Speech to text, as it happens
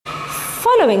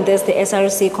Following this, the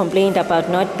SRC complained about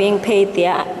not being paid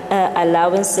their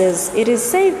allowances. It is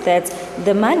said that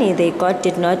the money they got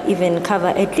did not even cover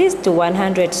at least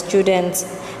 100 students.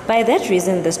 By that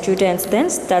reason, the students then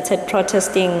started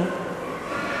protesting.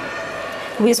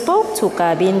 We spoke to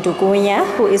Gabi Ndugunya,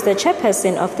 who is the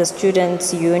chairperson of the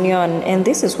Students' Union, and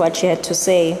this is what she had to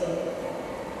say.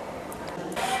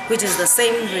 Which is the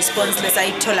same response that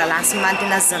I told her last month in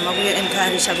Azama. We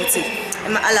encourage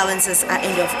my allowances are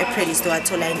end of April is to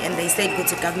and they said go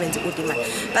to government udima.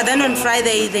 But then on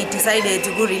Friday they decided to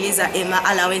go release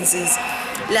my allowances.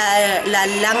 La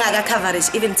langa coverage,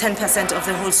 even 10% of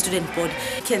the whole student board.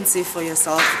 You can see for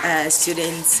yourself,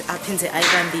 students up in the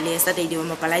Ibambile that they were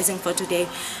mobilizing for today.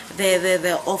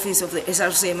 The office of the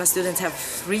SRC students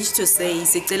have reached to say,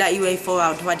 way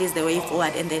forward, what is the way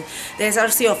forward? And then the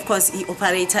SRC, of course, the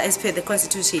operator as per the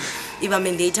constitution, even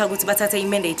mandate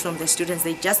mandate from the students.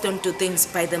 They just don't do things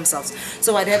by themselves.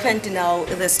 So what happened now,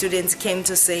 the students came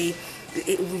to say,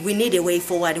 we need a way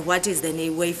forward. What is the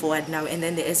way forward now? And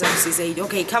then the SRC said,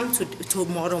 okay, come to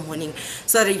tomorrow morning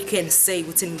so that you can say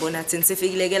within Bonatin.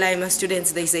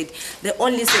 Students, they said the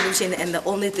only solution and the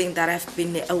only thing that I've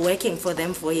been working for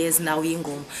them for years now in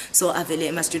Ngom. So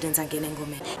Avele students again in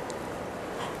Ngom.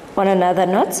 On another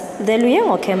note, the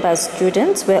Luyengo campus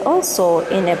students were also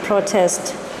in a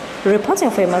protest. Reporting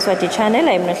for Maswati Channel,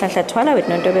 I'm Nonhlanhla Twala with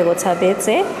Nondobeko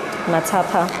Tabetse,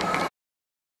 Matapa.